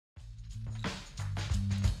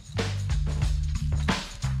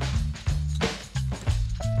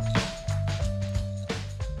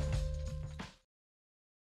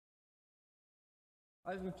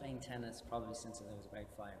I've been playing tennis probably since I was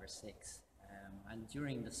about 5 or 6. And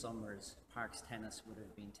during the summers, parks tennis would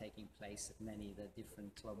have been taking place at many of the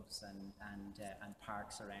different clubs and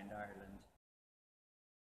parks around Ireland.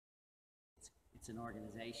 It's an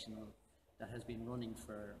organisation that has been running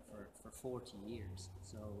for 40 years,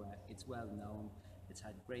 so it's well known, it's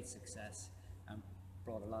had great success and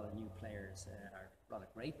brought a lot of new players, a lot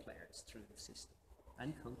of great players through the system,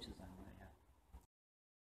 and coaches anyway.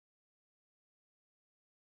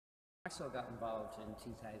 Maxol got involved in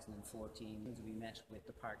 2014. We met with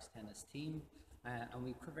the Parks tennis team and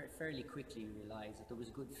we fairly quickly realised that there was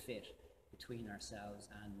a good fit between ourselves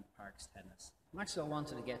and Parks tennis. Maxol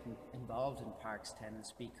wanted to get involved in Parks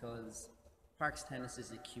tennis because Parks tennis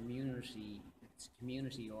is a community, it's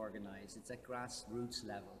community organised, it's at grassroots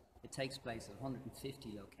level. It takes place at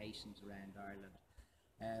 150 locations around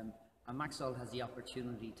Ireland. And Maxol has the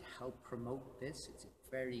opportunity to help promote this. It's a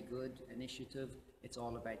very good initiative. It's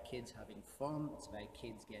all about kids having fun, it's about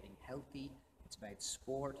kids getting healthy, it's about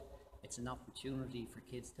sport. It's an opportunity for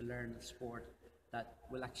kids to learn a sport that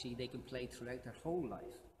they can play throughout their whole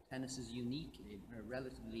life. Tennis is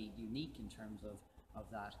relatively unique in terms of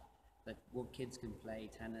that kids can play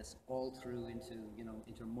tennis all through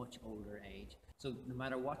into much older age. So no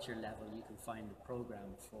matter what your level, you can find a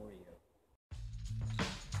program for you.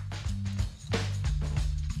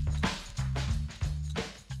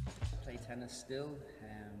 I play tennis still.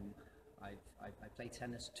 I play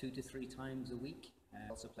tennis 2 to 3 times a week. I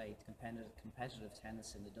also play competitive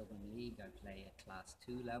tennis in the Dublin League. I play at Class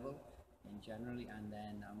 2 level generally, and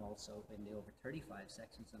then I'm also in the over 35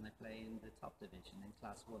 sections, and I play in the top division in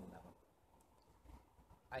Class 1 level.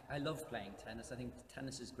 I love playing tennis. I think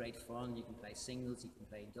tennis is great fun. You can play singles, you can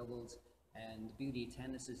play doubles, and the beauty of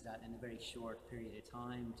tennis is that in a very short period of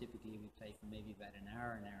time, typically we play for maybe about an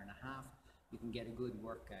hour and a half, you can get a good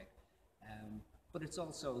workout. But it's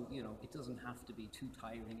also, it doesn't have to be too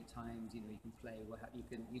tiring at times. You can play,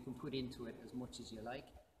 you can put into it as much as you like,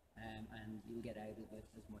 and you'll get out of it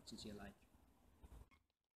as much as you like.